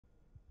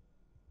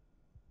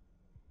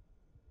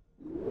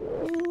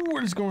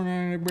What is going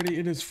on, everybody?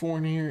 It is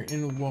Forn here,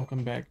 and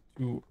welcome back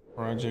to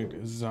Project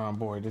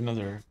Zomboid,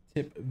 another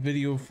tip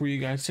video for you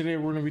guys. Today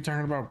we're going to be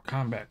talking about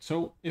combat.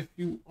 So if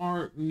you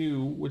are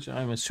new, which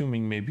I'm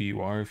assuming maybe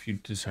you are if you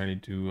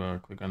decided to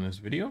click on this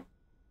video,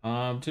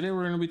 today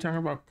we're going to be talking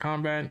about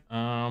combat,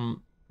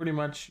 pretty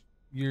much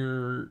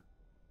your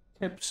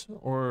tips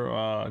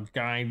or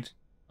guides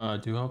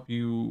to help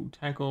you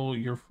tackle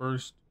your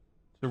first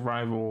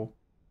survival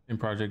in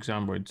Project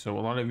Zomboid. So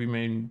a lot of you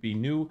may be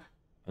new.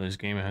 This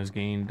game has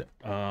gained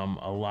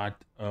a lot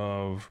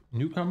of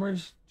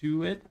newcomers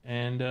to it,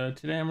 and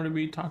today I'm going to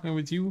be talking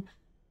with you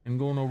and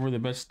going over the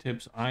best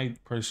tips I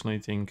personally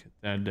think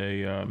that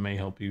they may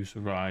help you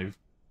survive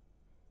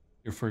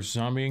your first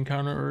zombie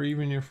encounter or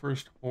even your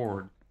first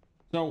horde.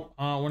 So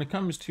when it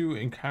comes to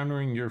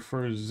encountering your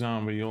first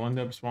zombie, you'll end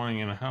up spawning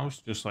in a house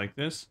just like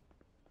this,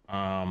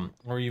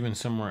 or even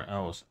somewhere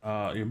else.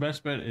 Your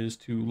best bet is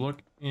to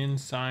look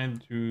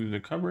inside through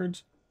the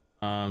cupboards.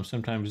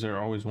 Sometimes there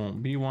always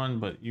won't be one,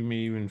 but you may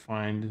even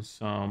find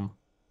some,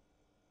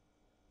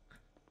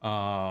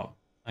 I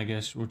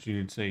guess what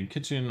you'd say,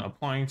 kitchen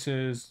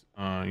appliances,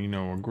 you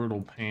know, a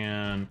griddle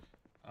pan,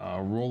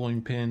 a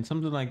rolling pin,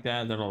 something like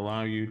that that'll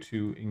allow you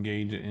to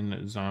engage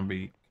in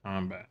zombie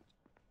combat.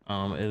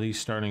 At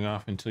least starting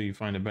off until you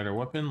find a better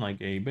weapon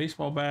like a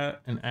baseball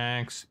bat, an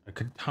axe, a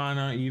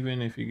katana,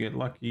 even if you get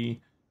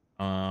lucky,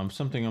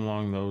 something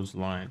along those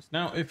lines.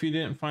 Now, if you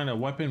didn't find a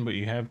weapon, but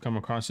you have come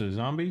across a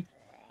zombie,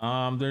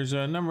 there's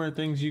a number of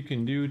things you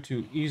can do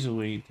to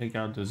easily take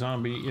out the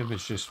zombie if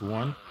it's just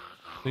one.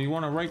 So you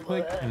want to right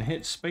click and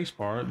hit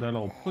spacebar.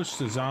 That'll push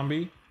the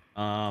zombie,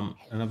 and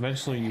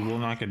eventually you will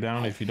knock it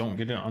down if you don't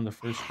get it on the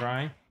first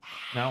try.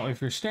 Now if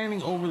you're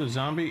standing over the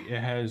zombie, it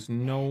has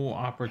no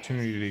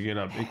opportunity to get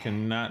up. It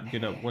cannot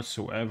get up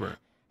whatsoever.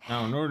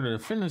 Now in order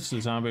to finish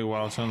the zombie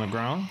while it's on the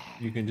ground,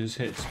 you can just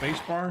hit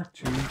spacebar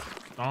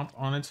to stomp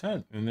on its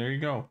head, and there you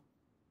go.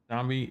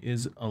 Zombie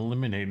is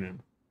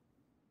eliminated.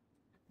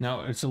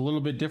 Now, it's a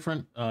little bit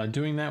different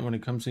doing that when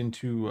it comes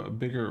into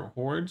bigger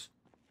hordes.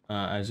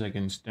 As I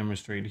can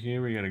demonstrate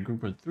here, we got a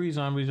group of 3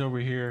 zombies over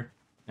here.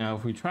 Now,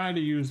 if we try to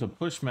use the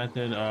push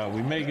method,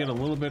 we may get a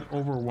little bit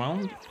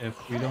overwhelmed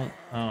if we don't,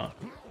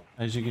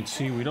 as you can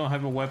see, we don't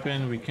have a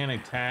weapon, we can't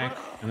attack,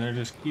 and they're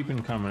just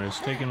keeping coming. It's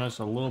taking us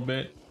a little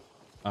bit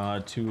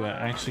to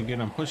actually get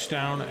them pushed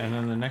down, and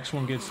then the next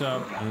one gets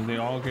up, and then they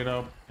all get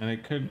up, and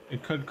it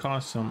could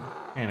cause some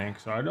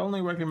panic. So I'd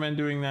only recommend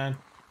doing that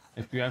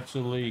if you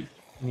absolutely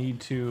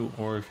need to,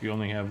 or if you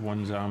only have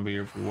one zombie,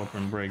 or if your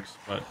weapon breaks.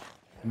 But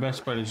the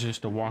best bet is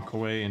just to walk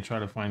away and try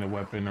to find a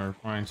weapon or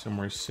find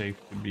somewhere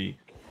safe to be.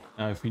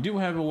 Now if you do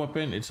have a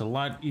weapon, it's a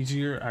lot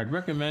easier. I'd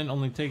recommend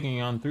only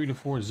taking on 3 to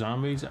 4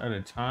 zombies at a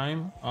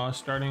time,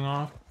 starting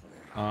off,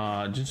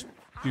 just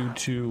due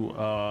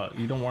to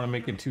you don't want to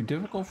make it too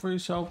difficult for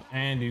yourself,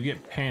 and you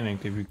get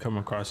panicked if you come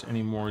across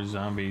any more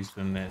zombies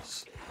than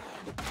this.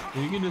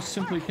 So you can just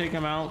simply take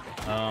them out.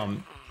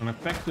 An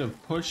effective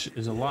push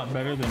is a lot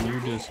better than you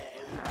just see.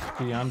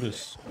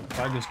 If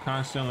I just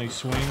constantly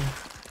swing,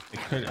 it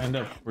could end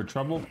up for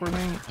trouble for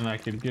me, and I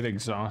could get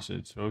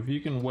exhausted. So if you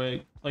can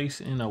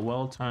place in a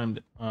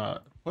well-timed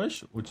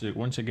push, which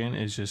once again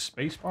is just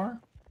spacebar,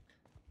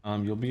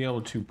 you'll be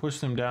able to push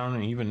them down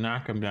and even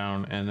knock them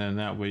down, and then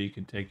that way you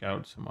can take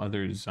out some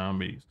other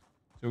zombies.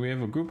 So we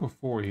have a group of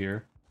 4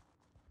 here.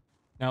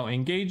 Now,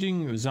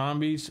 engaging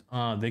zombies,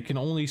 they can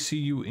only see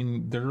you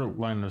in their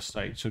line of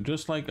sight. So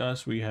just like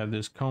us, we have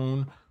this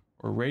cone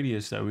or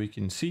radius that we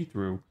can see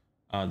through.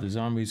 The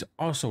zombies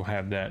also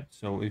have that.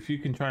 So if you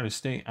can try to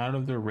stay out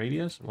of their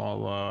radius,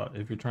 while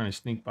if you're trying to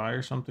sneak by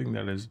or something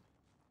that is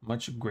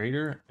much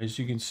greater, as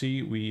you can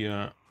see, we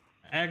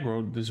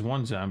aggroed this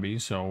one zombie.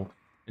 So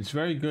it's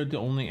very good to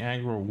only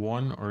aggro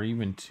 1 or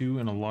even 2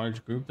 in a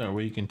large group. That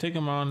way you can take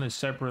them on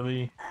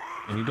separately,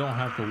 and you don't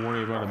have to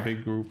worry about a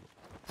big group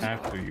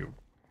after you.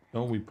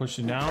 So we push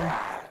it down,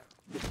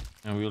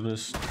 and we'll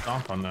just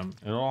stomp on them.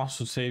 It'll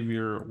also save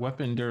your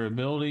weapon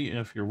durability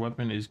if your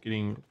weapon is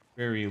getting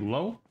very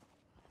low.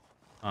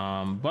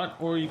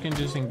 Or you can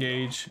just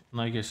engage.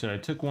 Like I said, I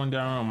took one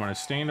down. I'm going to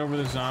stand over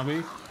the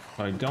zombie,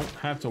 so I don't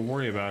have to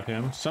worry about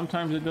him.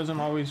 Sometimes it doesn't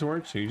always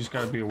work, so you just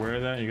got to be aware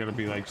of that. You got to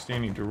be like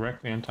standing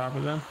directly on top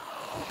of them.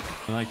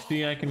 And like,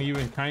 see, I can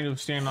even kind of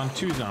stand on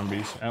 2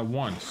 zombies at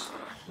once,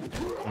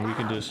 and we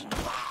can just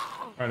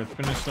try to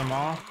finish them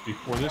off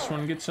before this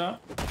one gets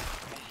up,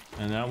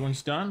 and that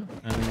one's done,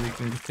 and then we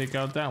can take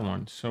out that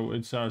one. So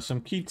it's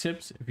some key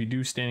tips. If you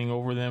do standing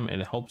over them,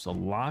 it helps a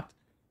lot.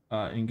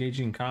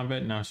 Engaging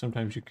combat. Now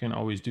sometimes you can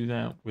always do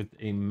that with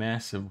a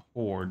massive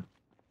horde,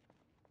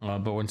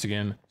 but once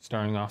again,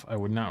 starting off, I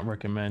would not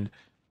recommend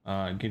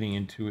getting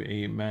into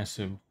a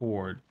massive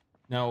horde.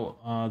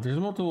 Now there's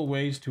multiple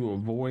ways to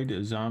avoid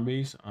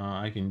zombies.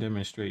 I can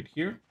demonstrate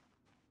here.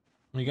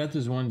 You got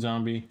this one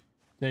zombie.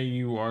 Say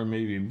you are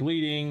maybe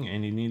bleeding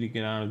and you need to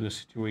get out of this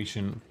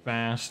situation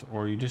fast,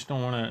 or you just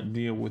don't want to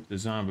deal with the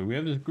zombie. We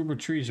have this group of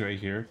trees right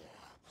here,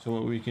 so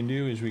what we can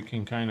do is we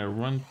can kind of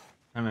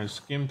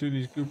skim through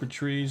these group of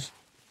trees.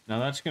 Now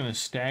that's going to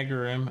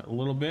stagger him a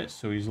little bit,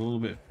 so he's a little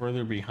bit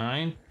further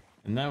behind.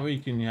 and that way you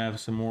can have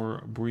some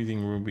more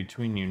breathing room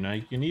between you. Now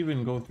you can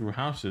even go through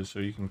houses, so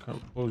you can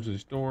close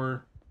this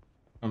door,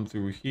 come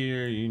through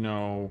here. You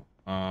know,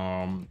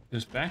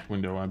 this back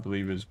window I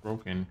believe is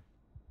broken.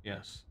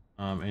 Yes,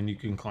 and you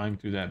can climb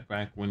through that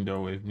back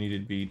window if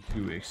needed be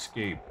to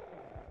escape.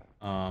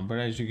 But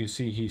as you can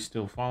see, he's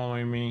still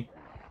following me.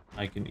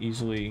 I can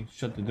easily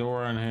shut the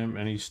door on him,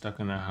 and he's stuck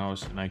in the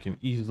house, and I can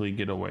easily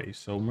get away.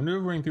 So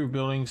maneuvering through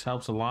buildings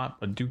helps a lot,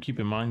 but do keep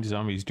in mind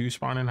zombies do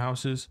spawn in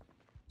houses.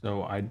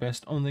 So I'd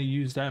best only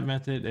use that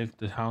method if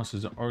the house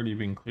has already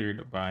been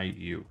cleared by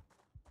you.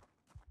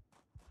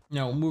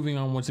 Now, moving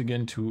on once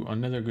again to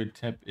another good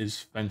tip is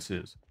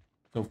fences.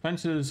 So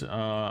fences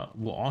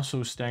will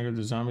also stagger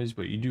the zombies,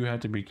 but you do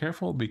have to be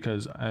careful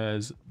because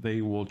as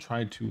they will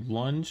try to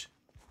lunge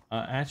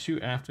at you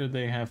after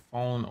they have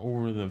fallen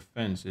over the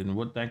fence, and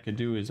what that could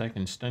do is that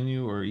can stun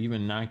you or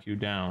even knock you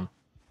down.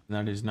 And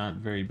that is not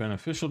very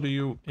beneficial to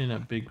you in a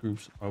big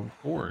groups of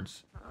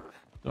hordes.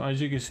 So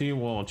as you can see,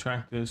 we'll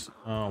attract this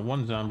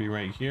one zombie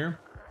right here.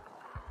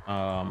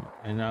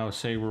 And now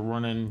say we're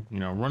running, you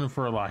know, running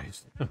for our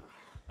lives,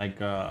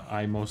 like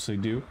I mostly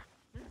do.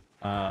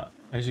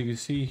 As you can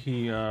see,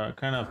 he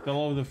kind of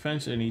fell over the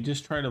fence and he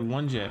just tried to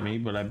lunge at me,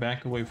 but I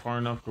backed away far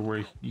enough to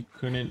where he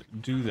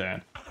couldn't do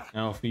that.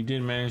 Now, if he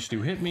did manage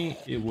to hit me,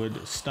 it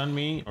would stun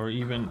me or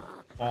even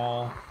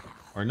fall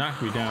or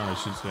knock me down, I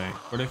should say.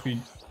 But if he,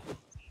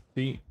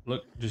 see,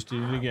 look, just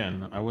did it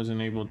again. I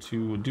wasn't able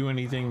to do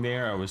anything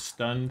there. I was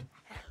stunned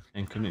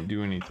and couldn't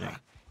do anything.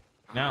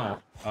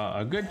 Now,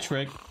 a good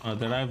trick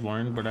that I've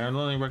learned, but I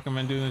only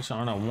recommend doing this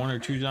on a 1 or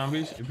 2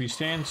 zombies. If you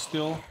stand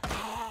still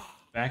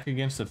back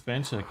against the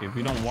fence, like if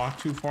you don't walk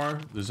too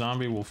far, the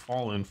zombie will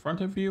fall in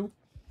front of you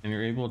and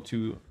you're able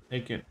to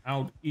take it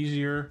out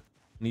easier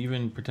and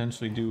even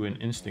potentially do an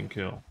instant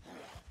kill.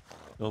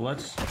 So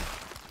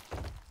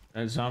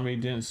that zombie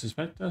didn't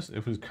suspect us.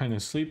 It was kind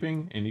of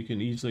sleeping, and you can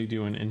easily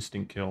do an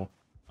instant kill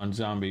on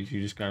zombies.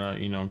 You just gotta,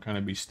 you know, kind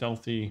of be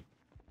stealthy,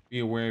 be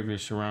aware of your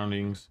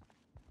surroundings.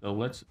 So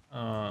let's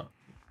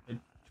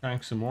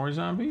attract some more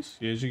zombies.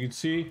 As you can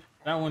see,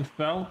 that one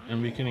fell,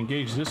 and we can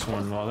engage this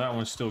one while that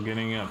one's still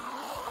getting up.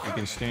 I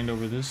can stand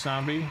over this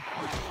zombie,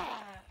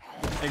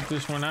 take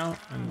this one out,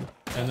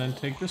 and then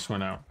take this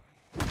one out.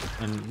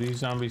 And these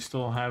zombies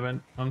still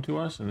haven't come to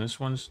us, and this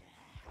one's...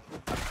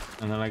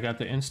 And then I got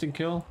the instant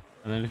kill.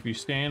 And then if you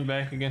stand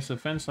back against the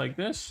fence like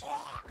this,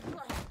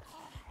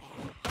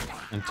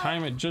 and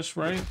time it just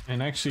right,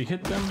 and actually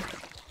hit them,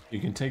 you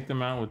can take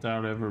them out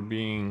without ever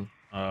being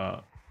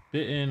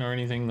bitten or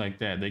anything like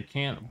that. They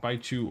can't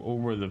bite you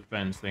over the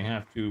fence. They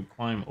have to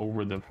climb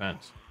over the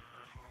fence.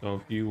 So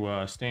if you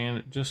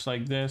stand just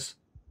like this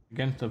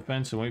against the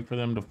fence and wait for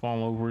them to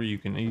fall over, you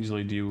can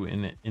easily do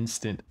an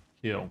instant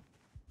kill.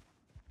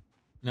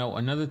 Now,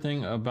 another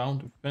thing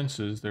about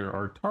fences, there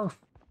are tall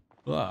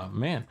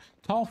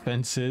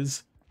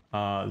fences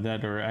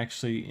that are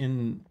actually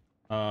in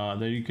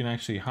that you can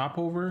actually hop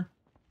over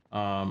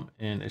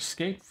and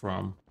escape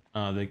from.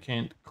 They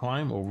can't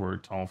climb over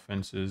tall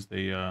fences.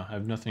 They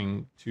have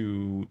nothing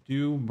to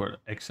do but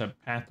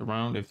except path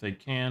around if they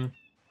can,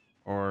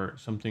 or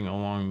something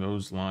along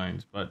those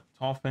lines. But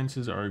tall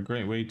fences are a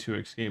great way to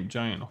escape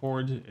giant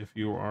hordes if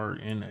you are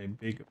in a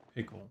big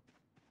pickle.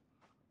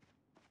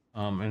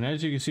 And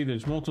as you can see,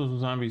 there's multiple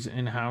zombies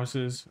in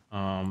houses.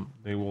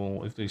 They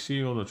will, if they see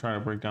you, they'll try to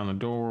break down the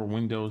door,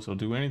 windows. They'll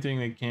do anything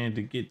they can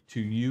to get to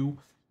you.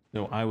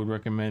 So I would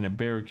recommend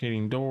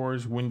barricading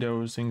doors,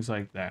 windows, things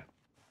like that.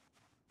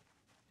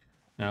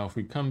 Now, if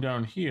we come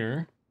down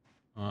here,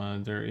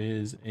 there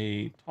is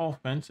a tall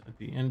fence at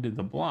the end of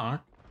the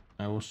block.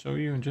 I will show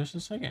you in just a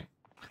second.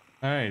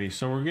 Alrighty,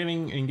 so we're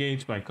getting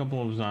engaged by a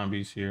couple of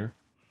zombies here.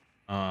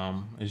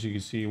 As you can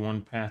see,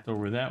 one path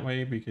over that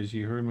way because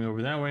he heard me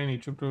over that way and he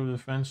tripped over the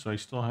fence, so I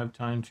still have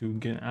time to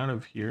get out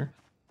of here.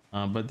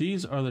 But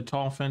these are the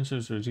tall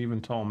fences. There's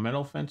even tall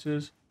metal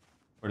fences,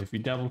 but if you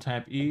double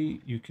tap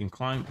E, you can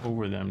climb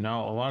over them.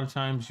 Now, a lot of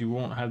times you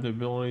won't have the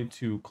ability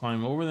to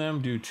climb over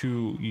them due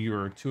to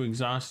you're too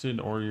exhausted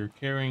or you're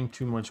carrying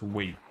too much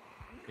weight.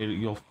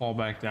 You'll fall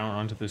back down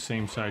onto the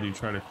same side you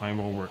try to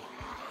climb over.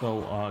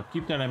 So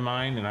keep that in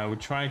mind, and I would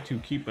try to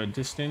keep a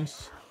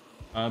distance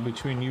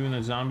between you and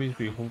the zombies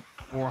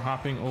before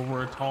hopping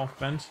over a tall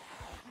fence.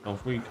 So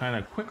if we kind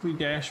of quickly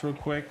dash real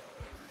quick,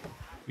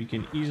 we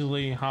can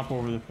easily hop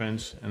over the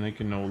fence and they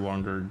can no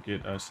longer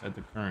get us at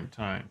the current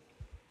time.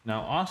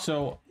 Now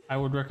also, I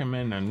would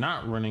recommend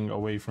not running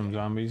away from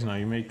zombies. Now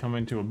you may come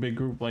into a big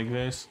group like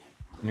this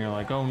and you're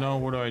like, oh no,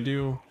 what do I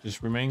do?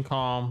 Just remain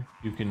calm.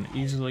 You can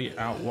easily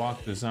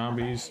outwalk the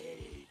zombies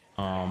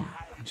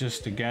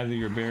just to gather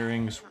your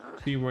bearings,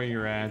 see where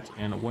you're at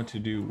and what to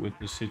do with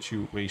the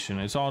situation.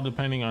 It's all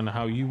depending on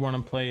how you want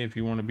to play, if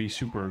you want to be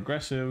super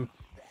aggressive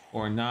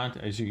or not.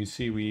 As you can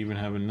see, we even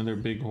have another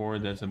big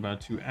horde that's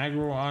about to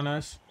aggro on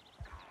us.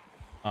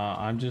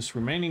 I'm just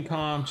remaining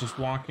calm, just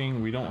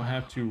walking. We don't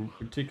have to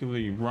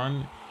particularly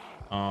run.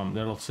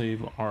 That'll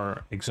save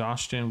our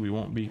exhaustion. We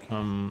won't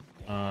become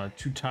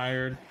too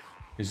tired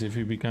Because if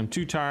you become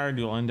too tired,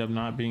 you'll end up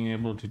not being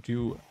able to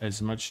do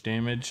as much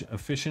damage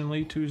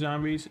efficiently to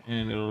zombies,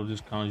 and it'll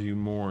just cause you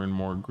more and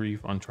more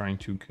grief on trying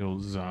to kill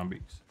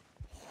zombies.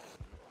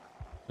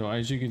 So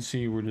as you can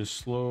see, we're just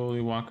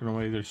slowly walking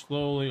away. They're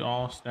slowly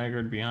all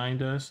staggered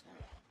behind us.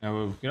 Now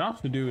what we can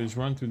also do is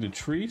run through the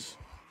trees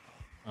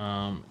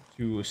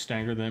to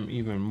stagger them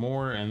even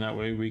more, and that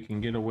way we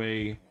can get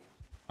away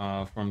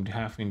from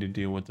having to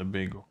deal with a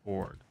big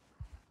horde.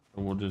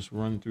 So we'll just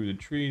run through the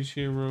trees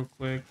here real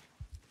quick.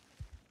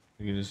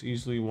 We can just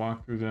easily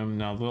walk through them.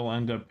 Now they'll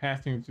end up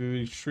passing through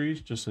these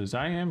trees just as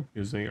I am,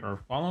 because they are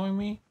following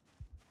me.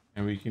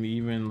 And we can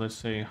even, let's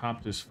say,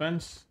 hop this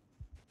fence,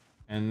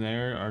 and they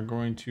are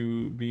going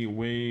to be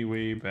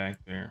way back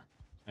there.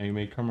 Now you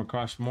may come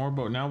across more,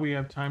 but now we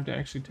have time to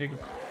actually take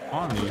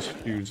on these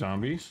few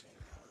zombies.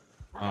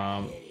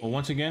 Well,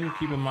 once again,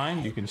 keep in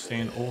mind you can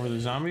stand over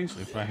the zombies.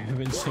 If I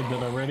haven't said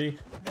that already,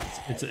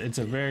 it's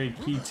a very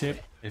key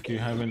tip if you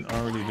haven't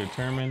already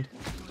determined.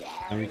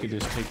 And we could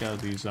just take out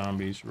these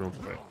zombies real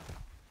quick.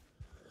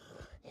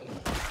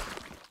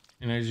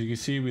 And as you can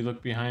see, we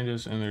look behind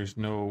us and there's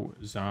no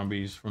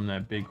zombies from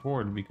that big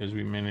horde, because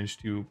we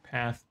managed to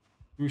path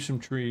through some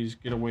trees,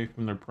 get away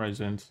from their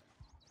presence,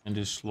 and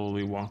just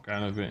slowly walk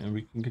out of it. And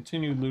we can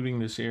continue looting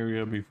this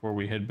area before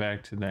we head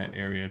back to that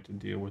area to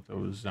deal with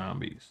those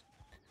zombies.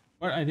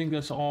 But I think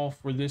that's all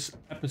for this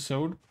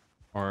episode,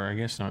 or I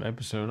guess not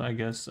episode, I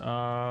guess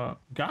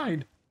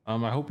guide.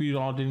 I hope you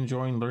all did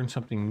enjoy and learn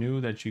something new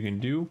that you can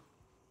do.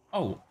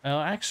 Oh,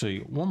 actually,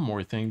 one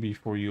more thing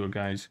before you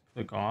guys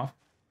click off.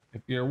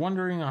 If you're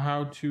wondering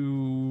how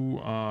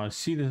to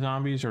see the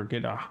zombies or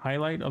get a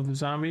highlight of the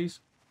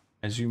zombies,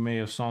 as you may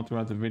have saw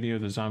throughout the video,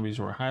 the zombies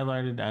were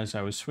highlighted as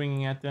I was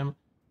swinging at them.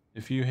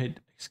 If you hit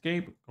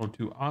escape, go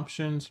to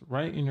options,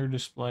 right in your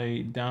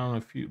display, down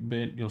a few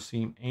bit, you'll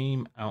see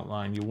aim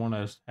outline. You want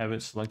to have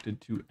it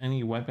selected to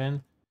any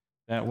weapon.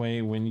 That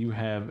way, when you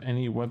have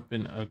any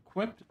weapon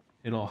equipped,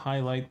 it'll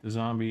highlight the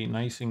zombie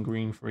nice and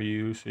green for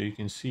you, so you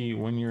can see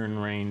when you're in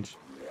range,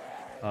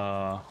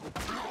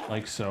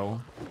 like so,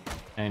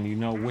 and you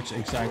know which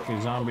exactly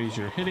zombies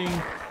you're hitting.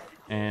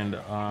 And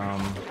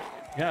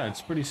yeah,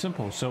 it's pretty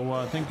simple.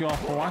 So thank you all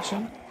for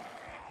watching,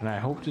 and I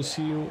hope to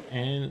see you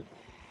in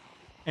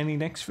any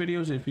next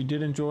videos. If you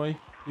did enjoy,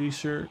 be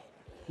sure,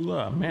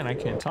 man, I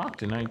can't talk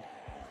tonight.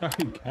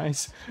 Sorry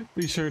guys,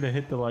 be sure to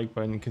hit the like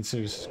button,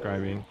 consider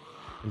subscribing,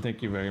 and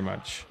thank you very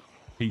much.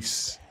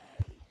 Peace.